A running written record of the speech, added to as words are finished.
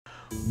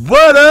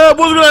What up?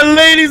 What's going on,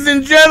 ladies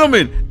and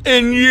gentlemen?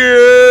 And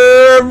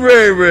yeah,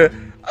 baby.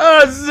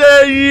 I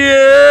said,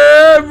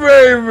 yeah,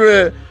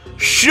 baby.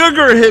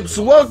 Sugar hips,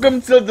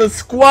 welcome to the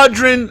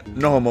squadron.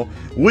 No homo.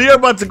 We are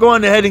about to go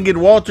on ahead and get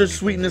Walter,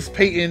 Sweetness,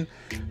 Payton.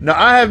 Now,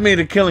 I have made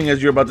a killing,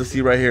 as you're about to see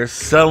right here,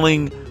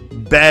 selling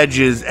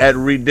badges at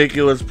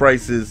ridiculous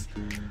prices.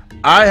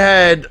 I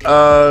had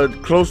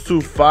close to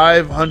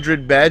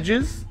 500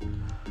 badges,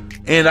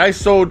 and I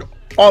sold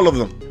all of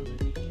them.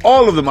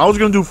 All of them. I was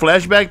gonna do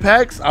flashback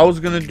packs. I was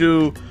gonna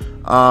do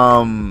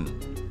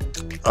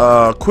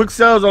quick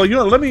sales. Oh, you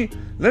know, let me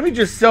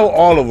just sell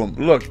all of them.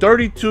 Look,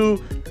 32,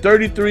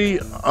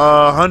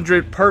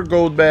 3,300 per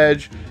gold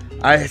badge.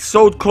 I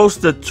sold close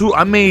to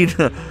I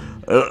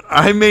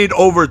made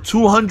over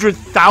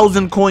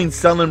 200,000 coins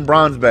selling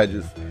bronze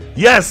badges.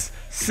 Yes,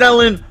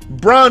 selling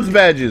bronze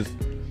badges.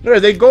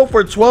 They go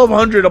for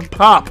 1,200 a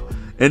pop,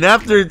 and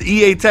after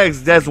EA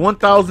tax, that's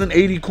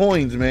 1,080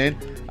 coins, man.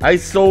 I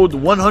sold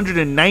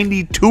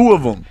 192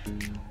 of them.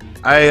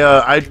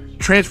 I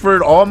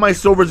transferred all my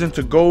silvers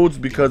into golds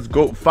because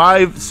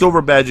 5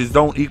 silver badges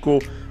don't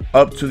equal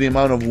up to the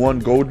amount of 1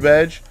 gold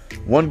badge.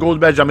 1 gold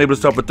badge I'm able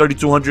to sell for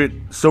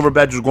 3,200. Silver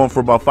badges going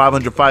for about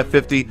 500,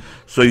 550.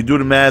 So you do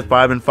the math,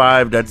 5 and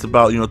 5, that's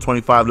about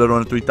 25, little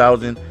under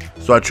 3,000.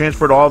 So I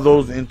transferred all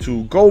those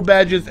into gold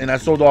badges and I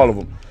sold all of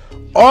them.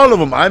 All of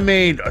them. I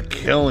made a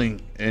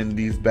killing in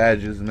these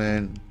badges,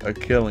 man. A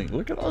killing.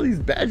 Look at all these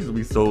badges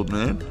we sold,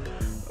 man.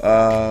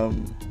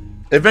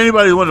 If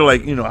anybody's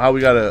wondering, how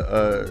we got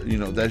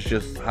that's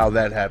just how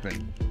that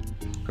happened,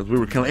 because we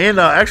were killing.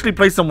 And I actually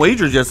played some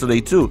wagers yesterday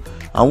too.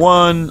 I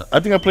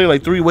think I played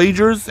like 3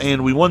 wagers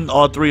and we won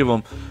all 3 of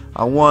them.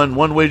 I won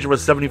one wager for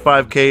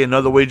 75K,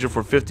 another wager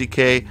for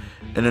 50K,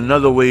 and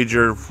another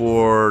wager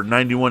for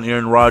 91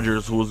 Aaron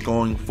Rodgers, who was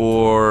going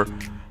for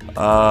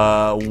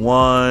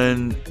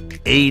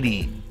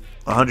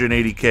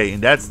 180K,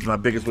 and that's my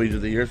biggest wager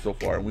of the year so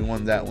far, and we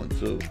won that one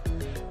too.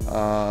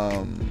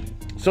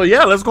 So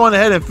yeah, let's go on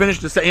ahead and finish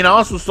the set. And I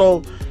also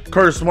sold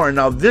Curtis Martin.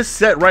 Now this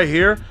set right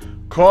here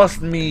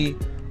cost me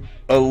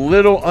a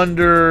little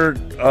under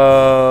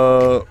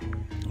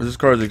this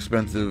card is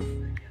expensive.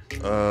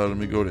 Let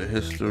me go to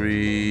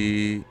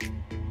history.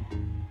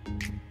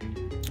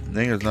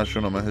 Dang, it's not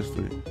showing on my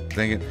history.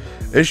 Dang it.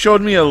 It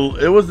showed me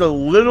it was a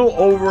little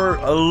over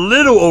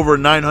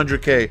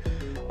 900K.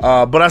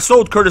 But I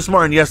sold Curtis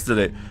Martin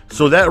yesterday,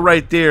 so that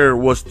right there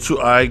was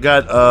I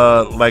got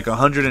like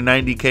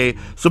 190K.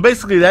 So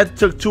basically, that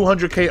took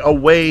 200K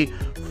away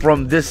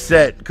from this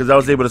set because I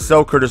was able to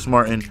sell Curtis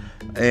Martin,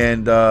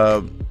 and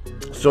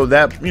so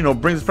that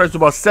brings the price to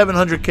about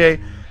 700K.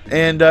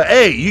 And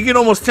hey, you get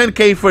almost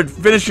 10K for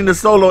finishing the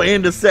solo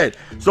and the set,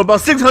 so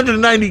about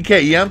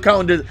 690K. Yeah, I'm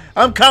counting the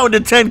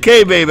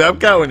 10K, baby. I'm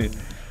counting it.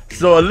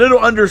 So a little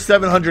under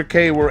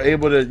 700K, we're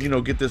able to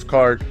get this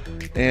card.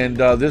 And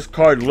this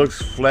card looks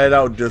flat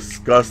out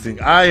disgusting.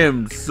 I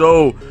am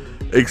so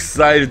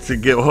excited to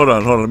get. Hold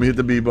on. Let me hit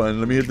the B button.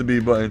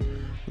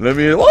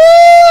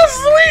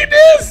 Oh,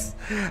 Sweetness!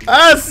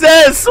 I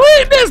said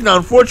Sweetness. Now,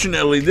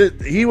 unfortunately,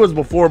 he was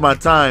before my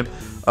time.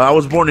 I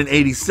was born in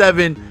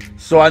 '87,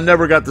 so I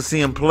never got to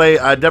see him play.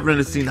 I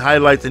definitely seen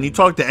highlights, and you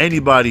talk to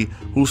anybody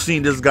who's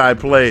seen this guy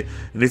play,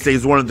 and they say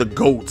he's one of the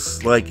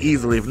GOATs, like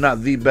easily, if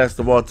not the best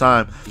of all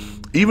time.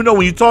 Even though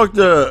when you talk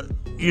to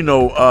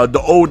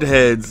the old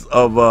heads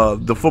of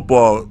the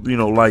football,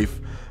 life,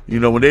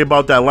 when they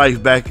about that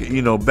life back,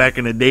 back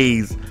in the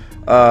days,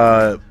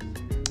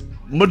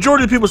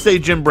 majority of people say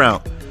Jim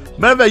Brown.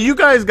 Matter of fact, you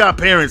guys got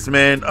parents,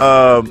 man.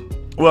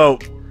 Well,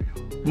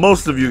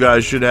 most of you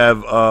guys should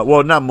have,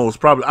 well, not most,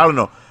 probably, I don't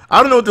know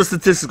what the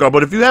statistics are,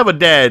 but if you have a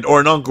dad or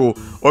an uncle,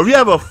 or if you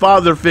have a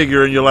father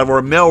figure in your life or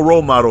a male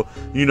role model,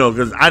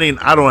 because I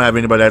don't have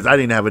anybody else. I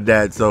didn't have a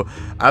dad, so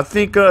I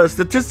think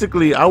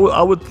statistically, I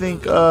would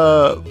think,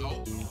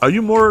 are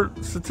you more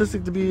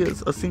statistic to be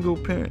a single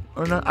parent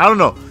or not? I don't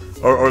know.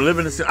 Or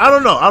living in I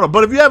don't know.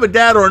 But if you have a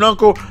dad or an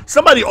uncle,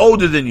 somebody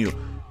older than you,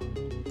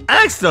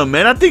 ask them,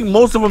 man. I think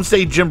most of them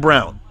say Jim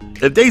Brown.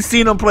 If they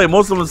seen him play,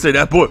 most of them say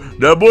that boy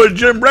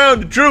Jim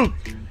Brown, the truth.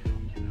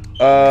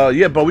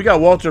 Yeah, but we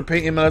got Walter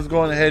Payton, man. Let's go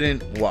on ahead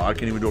and wow, I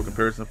can't even do a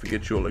comparison.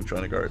 Forget you,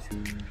 Electronic Arts.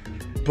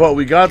 But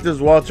we got this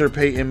Walter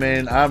Payton,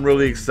 man. I'm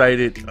really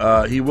excited.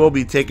 He will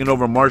be taking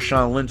over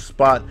Marshawn Lynch's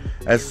spot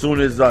as soon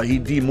as he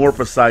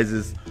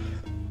demorphosizes.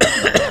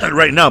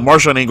 Right now,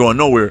 Marshawn ain't going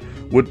nowhere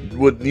with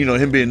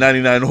him being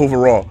 99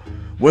 overall.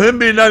 With him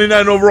being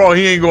 99 overall,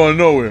 he ain't going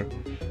nowhere.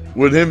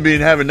 With him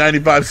having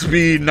 95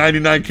 speed,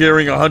 99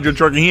 carrying, 100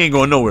 trucking, he ain't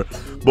going nowhere.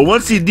 But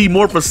once he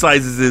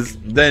demorphosizes,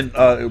 then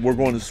we're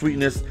going to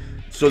Sweetness.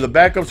 So the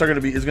backups are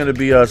gonna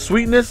be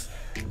Sweetness,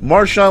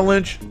 Marshawn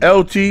Lynch,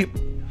 LT,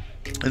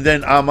 and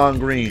then Amon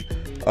Green.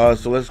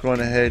 So let's go on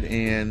ahead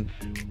and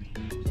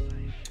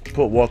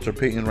put Walter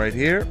Payton right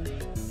here.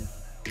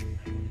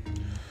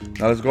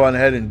 Now let's go on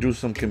ahead and do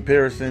some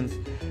comparisons.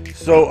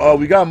 So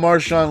we got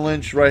Marshawn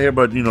Lynch right here,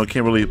 but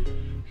can't really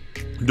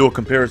do a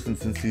comparison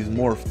since he's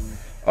morphed.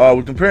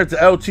 We compare it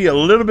to LT, a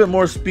little bit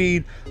more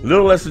speed, a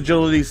little less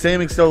agility,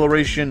 same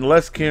acceleration,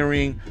 less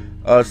carrying,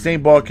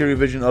 Same ball carrier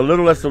vision, a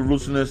little less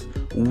elusiveness,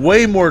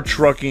 way more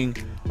trucking,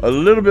 a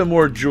little bit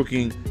more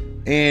juking,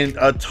 and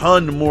a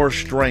ton more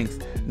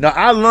strength. Now,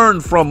 I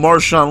learned from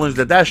Marshawn Lynch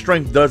that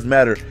strength does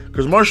matter,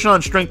 because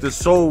Marshawn's strength is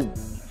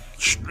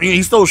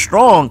he's so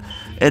strong,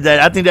 and that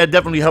I think that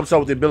definitely helps out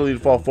with the ability to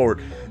fall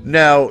forward.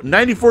 Now,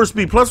 94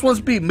 speed, +1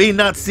 speed may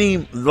not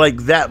seem like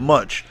that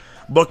much,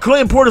 but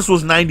Clinton Portis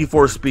was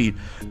 94 speed,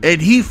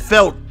 and he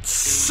felt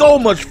so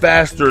much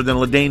faster than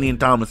LaDainian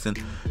Tomlinson.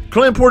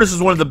 Clinton Portis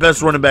is one of the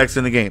best running backs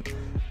in the game.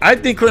 I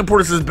think Clinton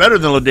Portis is better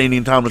than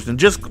LaDainian Tomlinson,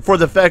 just for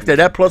the fact that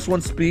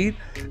 +1 speed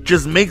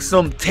just makes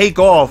him take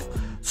off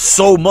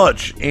so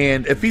much.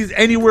 And if he's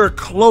anywhere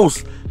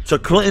close to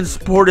Clinton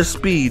Portis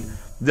speed,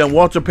 then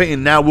Walter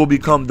Payton now will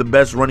become the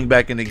best running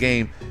back in the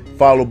game,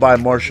 followed by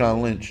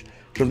Marshawn Lynch.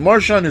 Because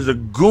Marshawn is a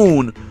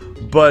goon,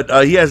 but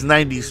he has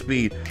 90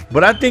 speed.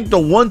 But I think the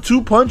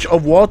 1-2 punch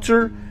of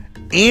Walter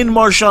and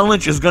Marshawn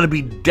Lynch is going to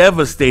be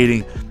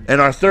devastating. And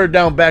our third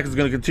down back is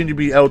going to continue to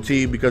be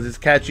LT, because his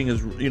catching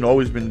has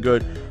always been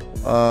good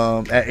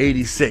at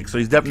 86. So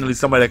he's definitely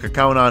somebody I could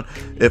count on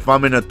if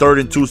I'm in a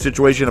 3rd and 2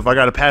 situation. If I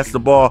got to pass the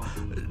ball,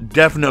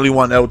 definitely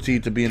want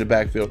LT to be in the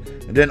backfield.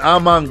 And then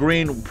Amon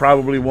Green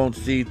probably won't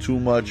see too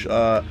much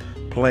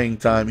playing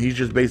time. He's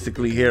just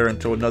basically here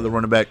until another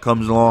running back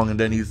comes along, and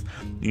then he's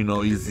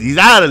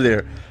out of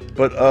there.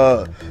 But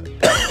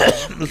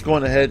let's go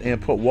on ahead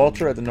and put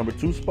Walter at the number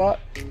 2 spot.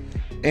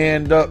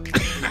 And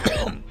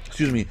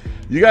excuse me,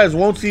 you guys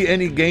won't see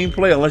any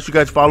gameplay unless you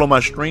guys follow my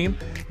stream.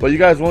 But you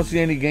guys won't see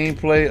any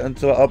gameplay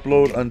until I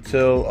upload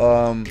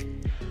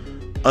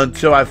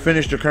until I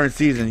finish the current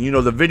season.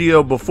 The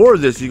video before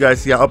this, you guys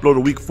see I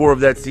uploaded week 4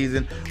 of that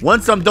season.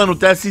 Once I'm done with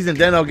that season,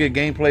 then I'll get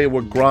gameplay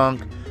with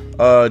Gronk,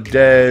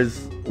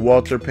 Dez,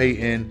 Walter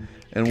Payton,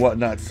 and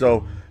whatnot.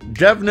 So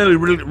definitely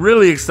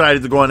really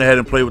excited to go on ahead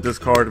and play with this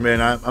card,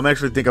 man. I'm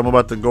actually think I'm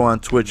about to go on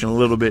Twitch in a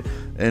little bit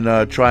and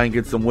try and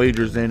get some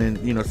wagers in,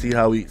 and see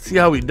how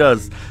he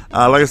does.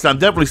 Like I said, I'm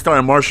definitely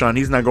starting Marshawn.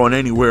 He's not going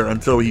anywhere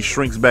until he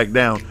shrinks back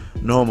down.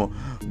 No homo.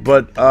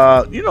 But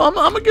I'm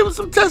gonna give him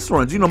some test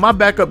runs. My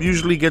backup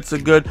usually gets a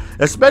good,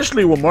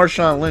 especially with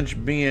Marshawn Lynch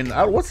being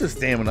what's his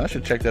stamina? I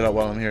should check that out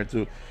while I'm here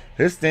too.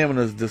 His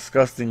stamina is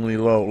disgustingly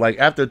low. Like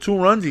after 2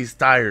 runs, he's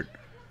tired.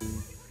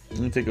 Let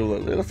me take a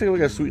look. Let's take a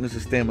look at sweetness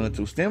and stamina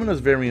too. Stamina is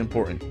very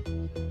important.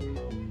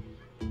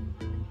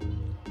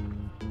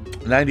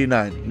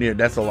 99. Yeah,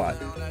 that's a lot.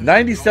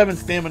 97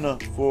 stamina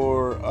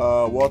for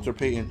Walter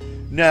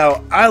Payton.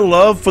 Now, I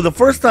love, for the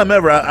first time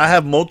ever, I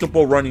have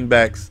multiple running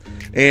backs.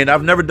 And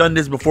I've never done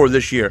this before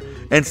this year.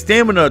 And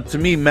stamina, to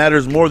me,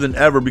 matters more than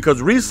ever.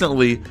 Because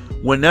recently,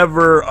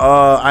 whenever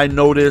I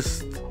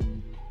noticed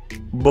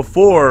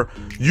before,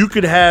 you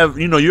could have,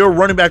 your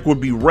running back would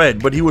be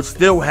red, but he would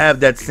still have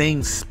that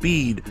same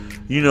speed,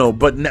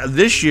 But now,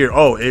 this year,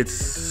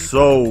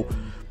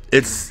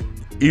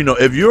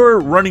 if your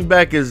running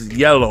back is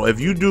yellow, if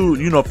you do,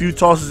 a few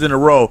tosses in a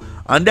row,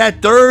 on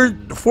that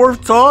 3rd,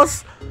 4th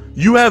toss,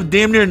 you have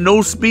damn near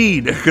no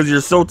speed because you're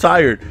so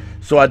tired.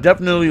 So I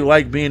definitely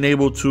like being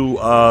able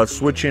to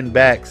switch in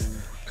backs,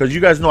 because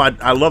you guys know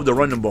I love the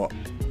running ball.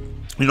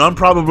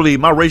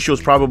 My ratio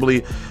is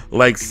probably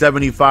like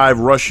 75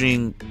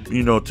 rushing,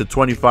 to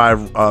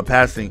 25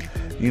 passing.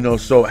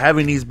 So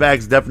having these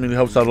backs definitely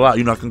helps out a lot.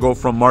 I can go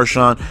from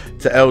Marshawn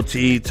to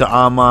LT to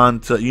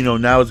Amon to,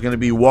 now it's going to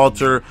be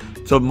Walter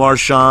to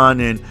Marshawn,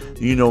 and,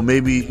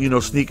 maybe,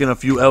 sneaking a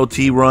few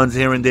LT runs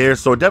here and there.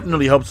 So it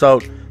definitely helps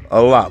out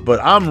a lot. But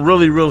I'm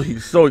really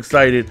so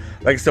excited.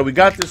 Like I said, we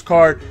got this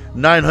card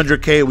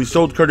 900K. We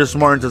sold Curtis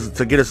Martin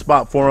to get a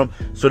spot for him,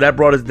 so that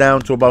brought us down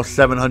to about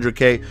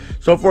 700K.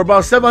 So for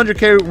about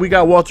 700K, we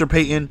got Walter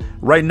Payton.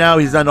 Right now,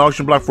 he's on the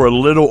auction block for a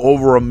little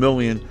over $1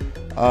 million.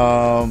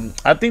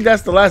 I think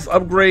that's the last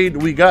upgrade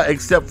we got,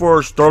 except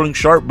for Sterling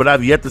Sharp, but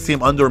I've yet to see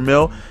him under $1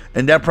 million,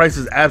 and that price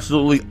is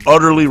absolutely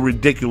utterly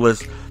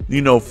ridiculous.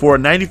 For a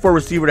 94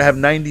 receiver to have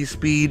 90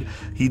 speed,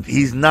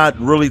 he's not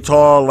really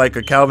tall like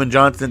a Calvin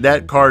Johnson.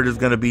 That card is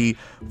going to be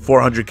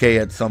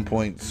 400K at some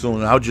point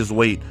soon. I'll just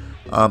wait.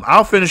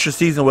 I'll finish the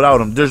season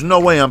without him. There's no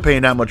way I'm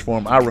paying that much for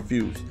him. I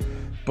refuse.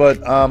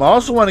 But I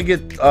also want to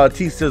get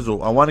T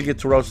Sizzle. I want to get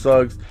Terrell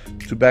Suggs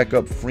to back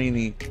up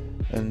Freeney.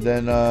 And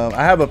then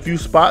I have a few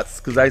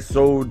spots because I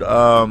sold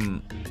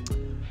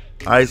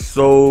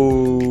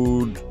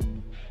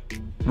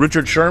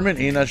Richard Sherman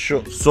and I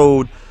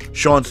sold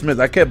Sean Smith.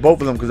 I kept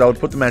both of them because I would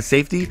put them at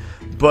safety,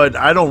 but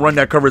I don't run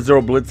that cover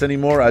 0 blitz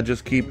anymore. I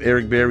just keep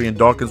Eric Berry and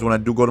Dawkins when I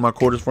do go to my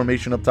quarters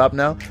formation up top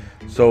now.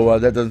 So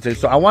that doesn't say.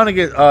 So I want to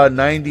get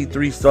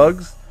 93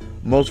 Suggs,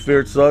 most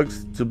feared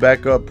Suggs, to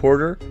back up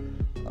Porter.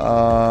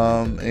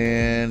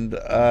 And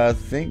I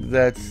think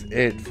that's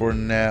it for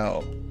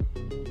now.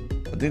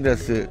 I think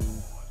that's it.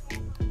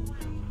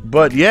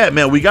 But yeah,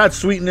 man, we got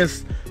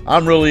Sweetness.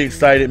 I'm really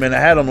excited, man. I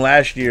had him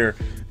last year,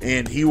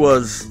 and he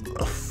was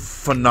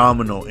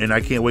phenomenal, and I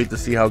can't wait to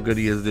see how good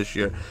he is this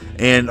year.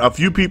 And a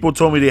few people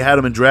told me they had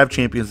him in Draft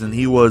Champions, and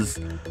he was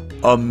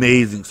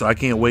amazing. So I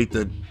can't wait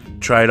to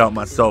try it out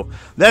myself.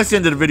 That's the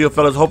end of the video,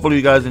 fellas. Hopefully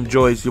you guys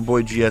enjoy. It's your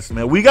boy GS,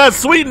 man. We got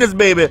Sweetness,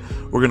 baby.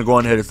 We're going to go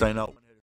on ahead and sign out.